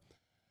Ditcheva,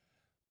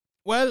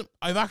 well,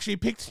 I've actually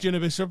picked Jena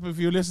Bishop if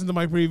you listen to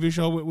my previous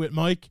show with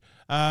Mike.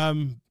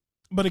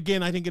 But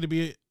again, I think it'd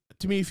be,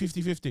 to me,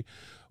 50-50.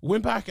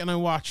 Went back and I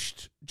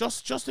watched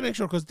just to make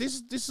sure, because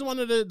this is one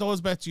of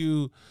those bets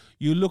you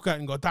look at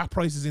and go, that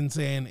price is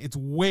insane. It's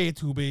way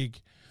too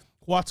big.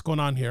 What's going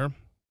on here?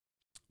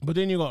 But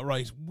then you go,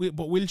 right,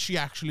 but will she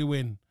actually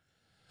win?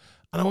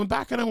 And I went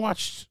back and I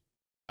watched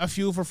a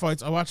few of her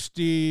fights. I watched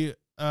the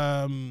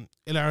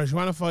Ilara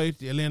Joanna fight,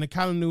 the Elena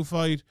Kalinou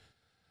fight.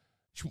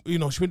 She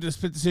went to the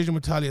split decision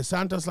with Talia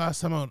Santos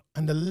last time out.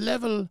 And the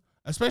level,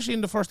 especially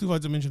in the first 2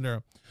 fights I mentioned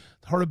there,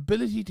 her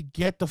ability to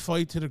get the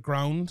fight to the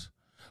ground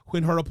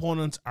when her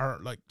opponents are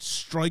like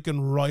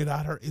striking right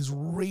at her is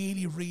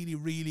really, really,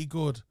 really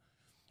good.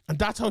 And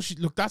that's how she's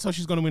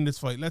going to win this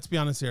fight. Let's be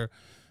honest here.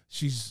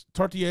 She's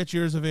 38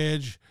 years of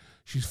age.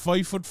 She's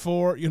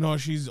 5'4". You know,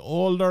 she's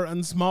older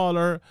and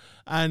smaller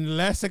and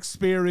less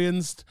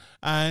experienced.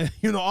 And,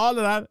 you know, all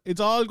of that,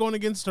 it's all going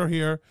against her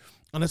here.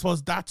 And I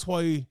suppose that's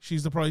why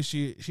she's the price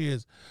she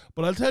is.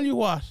 But I'll tell you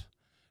what,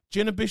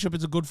 Jena Bishop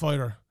is a good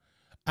fighter.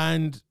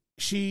 And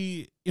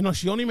she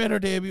only made her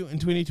debut in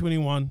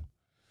 2021.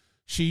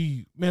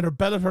 She made her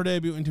Bellator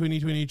debut in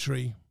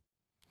 2023.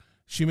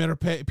 She made her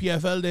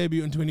PFL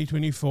debut in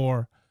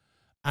 2024.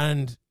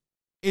 And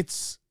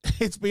it's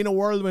been a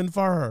whirlwind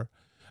for her.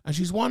 And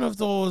she's one of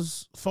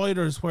those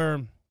fighters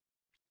where,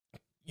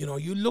 you know,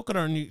 you look at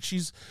her and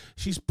she's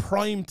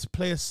primed to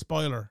play a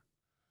spoiler.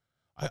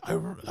 I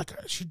like,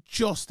 she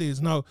just is.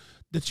 Now,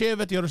 the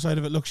Chieva at the other side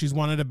of it, look, she's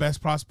one of the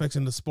best prospects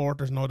in the sport.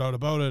 There's no doubt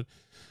about it.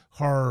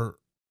 Her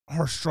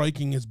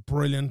striking is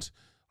brilliant.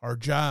 Her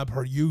jab,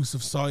 her use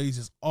of size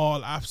is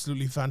all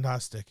absolutely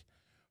fantastic,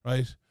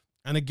 right?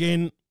 And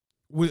again,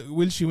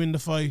 will she win the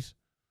fight?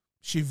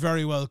 She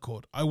very well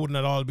could. I wouldn't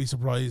at all be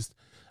surprised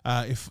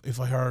if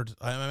I heard.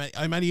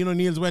 I'm at Ian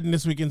O'Neill's wedding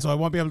this weekend, so I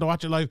won't be able to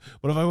watch it live.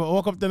 But if I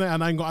woke up tonight,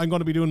 and I'm going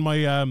to be doing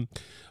my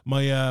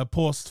my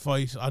post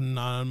fight on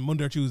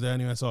Monday or Tuesday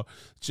anyway, so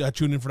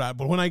tune in for that.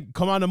 But when I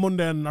come on a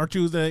Monday or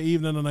Tuesday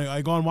evening and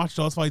I go and watch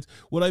those fights,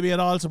 would I be at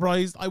all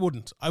surprised? I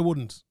wouldn't,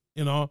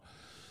 you know.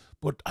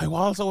 But I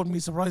also wouldn't be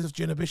surprised if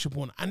Jena Bishop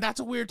won. And that's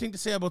a weird thing to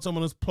say about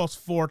someone who's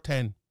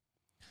 +410.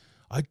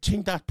 I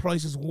think that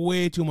price is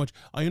way too much.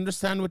 I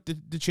understand with the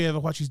Chieva,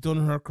 what she's done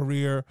in her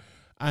career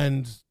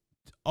and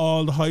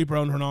all the hype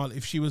around her and all.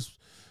 If she was,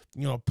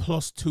 you know,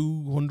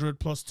 +200,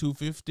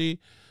 +250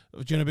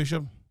 of Jena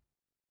Bishop,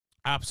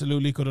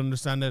 absolutely could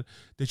understand it.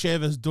 The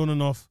Chieva's done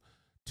enough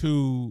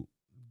to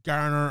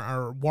garner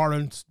or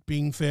warrant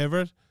being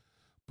favoured,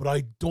 but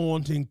I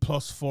don't think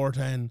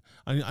 +410.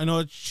 I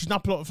know she's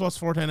not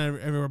 +410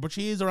 everywhere, but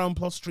she is around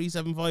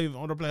 +375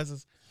 other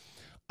places.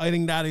 I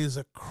think that is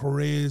a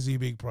crazy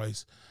big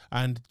price.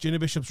 And Jena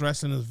Bishop's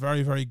wrestling is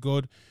very, very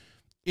good.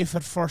 If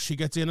at first she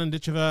gets in and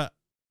Ditcheva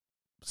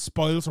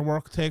spoils her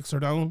work, takes her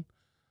down,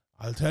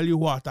 I'll tell you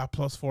what, that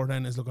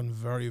 +410 is looking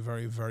very,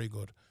 very, very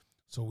good.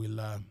 So we'll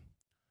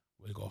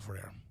go for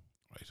there.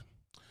 Right.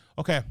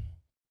 Okay.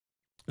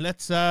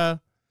 Let's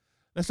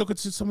look at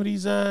some of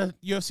these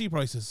UFC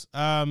prices.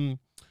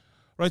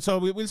 Right, so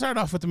we'll start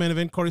off with the main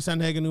event. Cory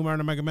Sandhagen, Umar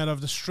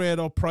Nurmagomedov. The straight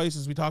up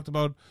prices we talked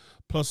about,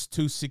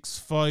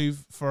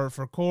 +265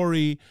 for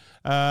Cory,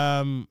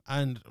 and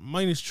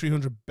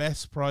 -300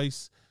 best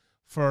price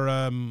for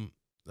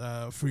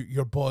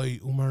your boy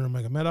Umar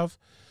Nurmagomedov.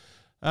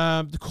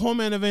 The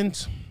co-main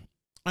event,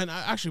 and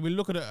actually we'll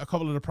look at a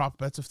couple of the prop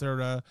bets if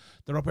they're up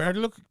here. I had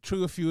to look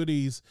through a few of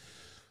these.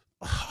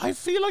 I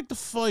feel like the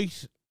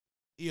fight,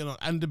 you know,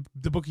 and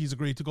the bookies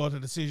agreed to go to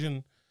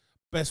decision,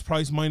 best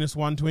price minus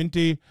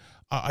 120.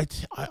 I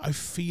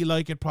feel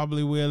like it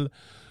probably will.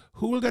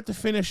 Who will get the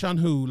finish on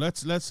who?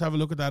 Let's have a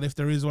look at that. If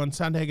there is one,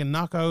 Sandhagen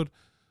knockout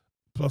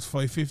plus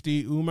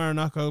 550, Umar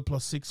knockout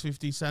plus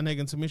 650,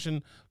 Sandhagen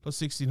submission plus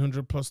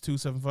 1600 plus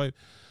 275.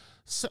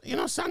 So,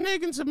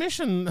 Sandhagen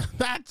submission,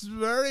 that's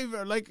very,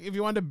 very, like, if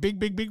you want a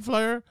big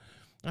flyer,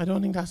 I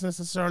don't think that's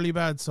necessarily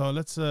bad. So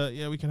let's,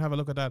 we can have a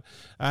look at that.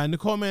 And the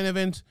co-main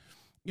event,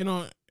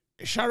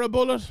 Shara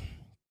Bullet,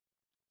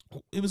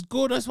 it was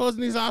good, I suppose,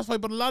 in his last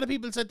fight, but a lot of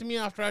people said to me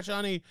after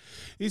Achani,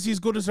 is he as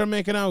good as they're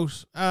making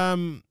out?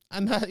 And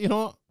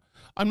that,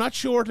 I'm not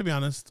sure, to be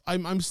honest.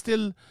 I'm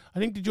still, I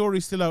think the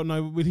jury's still out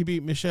now. Will he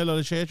beat Michel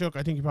Olashechuk?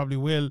 I think he probably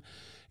will.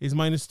 Is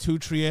minus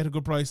 238 a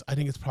good price? I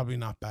think it's probably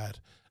not bad.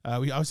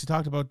 We obviously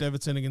talked about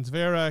Deiveson against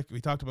Vera. We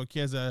talked about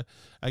Chiesa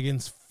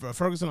against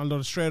Ferguson, although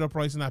the straight up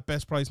price in that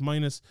best price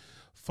minus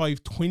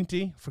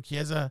 520 for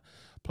Chiesa,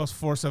 plus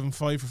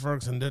 475 for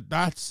Ferguson.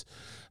 That's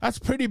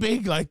pretty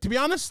big. Like, to be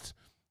honest,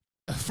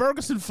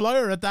 Ferguson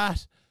Flier at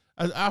that,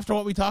 after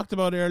what we talked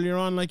about earlier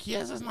on, like,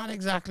 Chiesa's not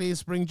exactly a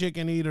spring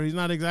chicken either. He's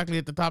not exactly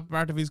at the top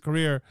part of his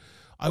career.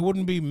 I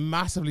wouldn't be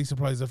massively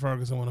surprised if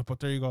Ferguson won it, but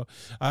there you go.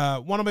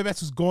 One of my bets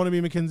was going to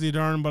be Mackenzie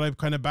Dern, but I've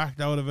kind of backed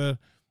out of it.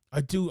 I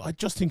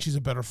just think she's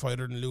a better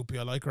fighter than Lupi.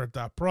 I like her at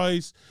that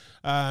price.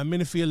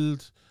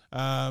 Minifield,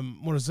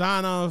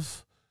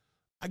 Murzanov.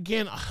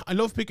 Again, I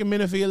love picking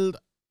Minifield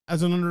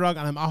as an underdog,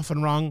 and I'm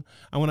often wrong.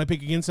 And when I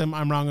pick against him,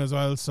 I'm wrong as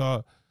well.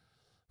 So,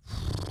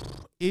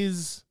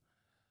 is,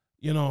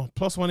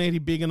 plus 180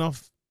 big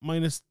enough?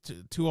 Minus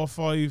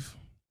 205.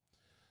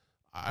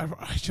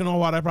 You know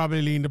what? I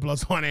probably lean to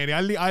plus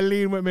 180. I'll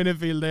lean with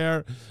Minifield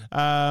there.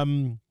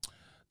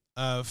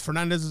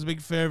 Fernandez is a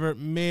big favorite.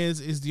 Mays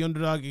is the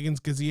underdog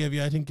against Gaziev.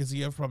 Yeah, I think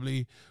Gaziev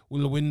probably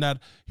will win that.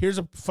 Here's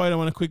a fight I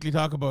want to quickly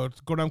talk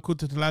about. Gordon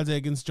Kutateladze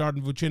against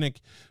Jordan Vucinic.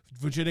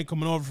 Vucinic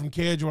coming over from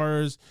Cage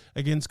Warriors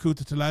against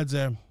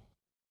Kutateladze.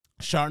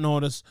 Short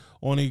notice,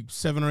 only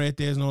 7 or 8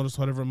 days notice,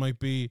 whatever it might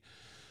be.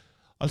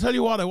 I'll tell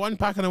you what, I went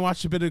back and I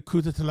watched a bit of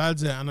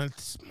Kutateladze, and I'll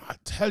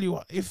tell you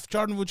what, if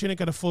Jordan Vucinic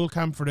had a full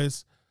camp for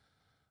this,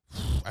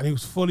 and he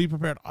was fully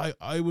prepared,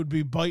 I would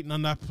be biting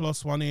on that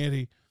plus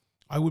 180.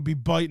 I would be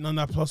biting on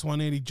that plus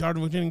 180.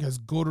 Jordan Vucinic has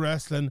good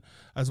wrestling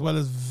as well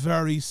as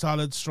very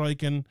solid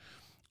striking.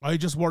 I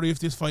just worry if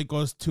this fight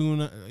goes a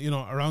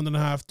round and a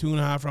half,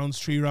 2.5 rounds,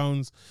 3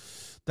 rounds,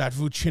 that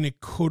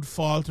Vucinic could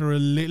falter a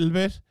little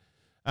bit.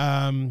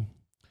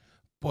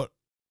 But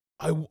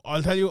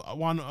I'll tell you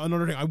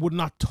another thing. I would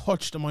not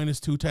touch the minus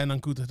 210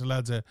 on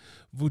Kutateladze.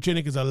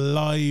 Vucinic is a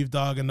live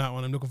dog in that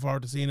one. I'm looking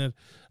forward to seeing it.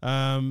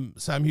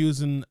 Sam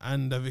Hughes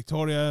and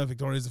Victoria.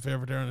 Victoria's the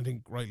favourite there, and I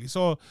think rightly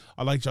so.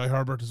 I like Jai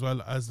Herbert as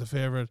well as the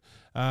favourite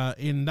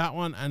in that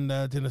one. And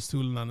Dennis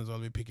Toulanan as well.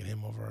 We'll be picking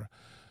him over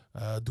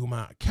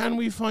Dumas. Can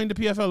we find the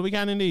PFL? We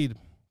can indeed.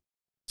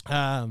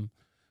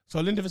 So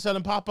Linton Vassell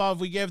and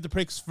Popov, we gave the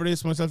pricks for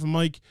this, myself and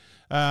Mike.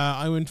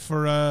 I went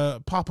for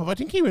Popov. I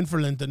think he went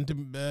for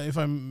Linton, if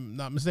I'm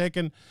not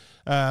mistaken.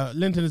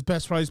 Linton is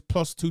best price,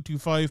 plus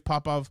 225.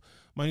 Popov,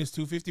 minus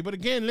 250. But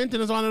again,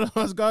 Linton is one of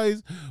those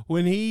guys,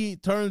 when he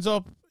turns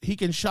up, he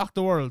can shock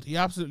the world. He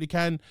absolutely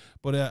can.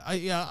 But, do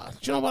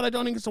you know what? I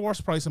don't think it's the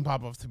worst price in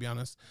Popov, to be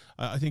honest.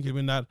 I think he'll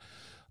win that.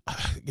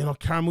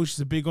 Carmouche is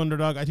a big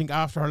underdog. I think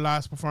after her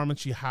last performance,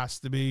 she has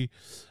to be.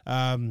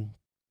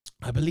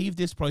 I believe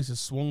this price has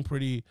swung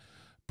pretty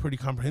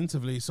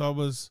comprehensively. So it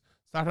was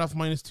started off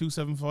minus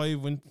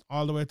 275, went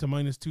all the way to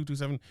minus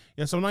 227.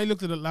 Yeah, so when I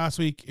looked at it last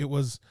week, it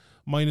was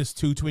minus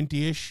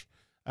 220-ish.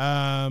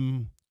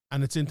 And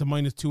it's into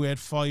minus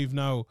 285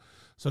 now.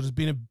 So there's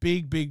been a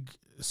big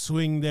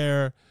swing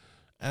there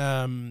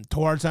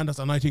towards Santos,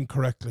 and I think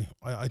correctly.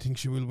 I think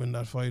she will win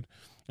that fight.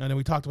 And then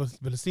we talked about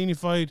the Bilostenniy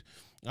fight.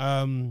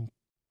 Someone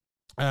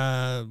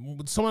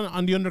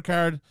on the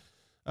undercard,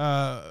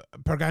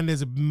 Pergande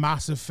is a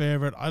massive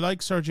favourite. I like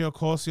Sergio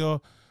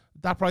Cosio.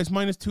 That price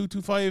minus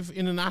 225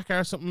 in an ACA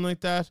or something like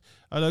that.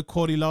 I like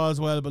Cody Law as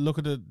well, but look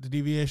at the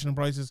deviation in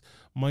prices.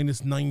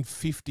 Minus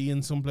 950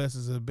 in some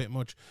places is a bit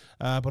much.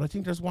 But I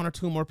think there's 1 or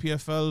 2 more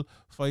PFL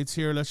fights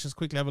here. Let's just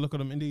quickly have a look at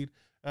them. Indeed.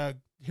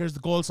 Here's the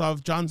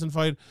Goltsov Johnson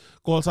fight.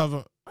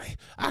 Goltsov,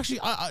 actually,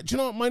 do you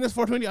know, minus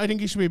 420, I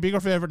think he should be a bigger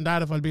favourite than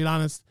that, if I'll be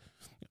honest.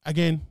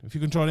 Again, if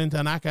you can throw it into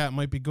an ACA, it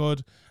might be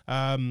good.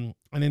 And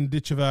in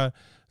Dicheva,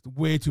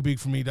 way too big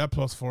for me. That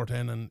plus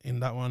 410, and in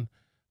that one,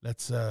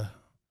 let's have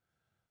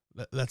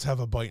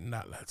a bite in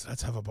that,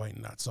 let's have a bite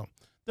in that. So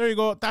there you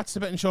go. That's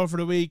the betting show for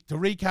the week. To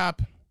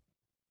recap,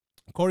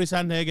 Cory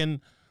Sandhagen,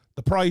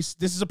 the price.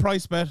 This is a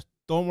price bet.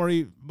 Don't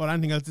worry about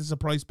anything else. This is a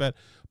price bet.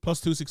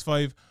 Plus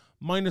 265,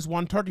 minus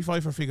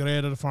 135 for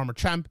Figueiredo, the former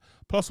champ.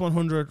 Plus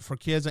 100 for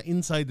Chiesa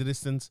inside the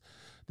distance.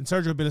 Then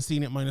Sergey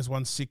Bilostenniy at minus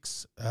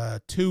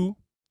 162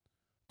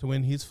 to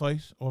win his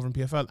fight over in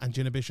PFL. And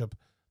Jena Bishop,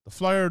 the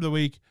flyer of the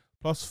week,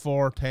 plus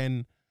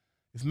 410.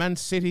 If Man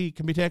City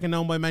can be taken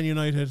down by Man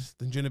United,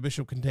 then Jena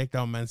Bishop can take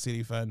down Man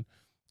City fan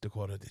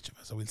Dakota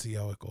Ditcheva. So we'll see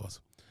how it goes.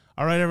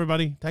 All right,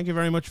 everybody. Thank you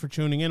very much for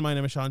tuning in. My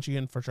name is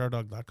Sheehan for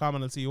Sherdog.com,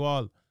 and I'll see you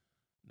all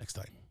next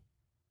time.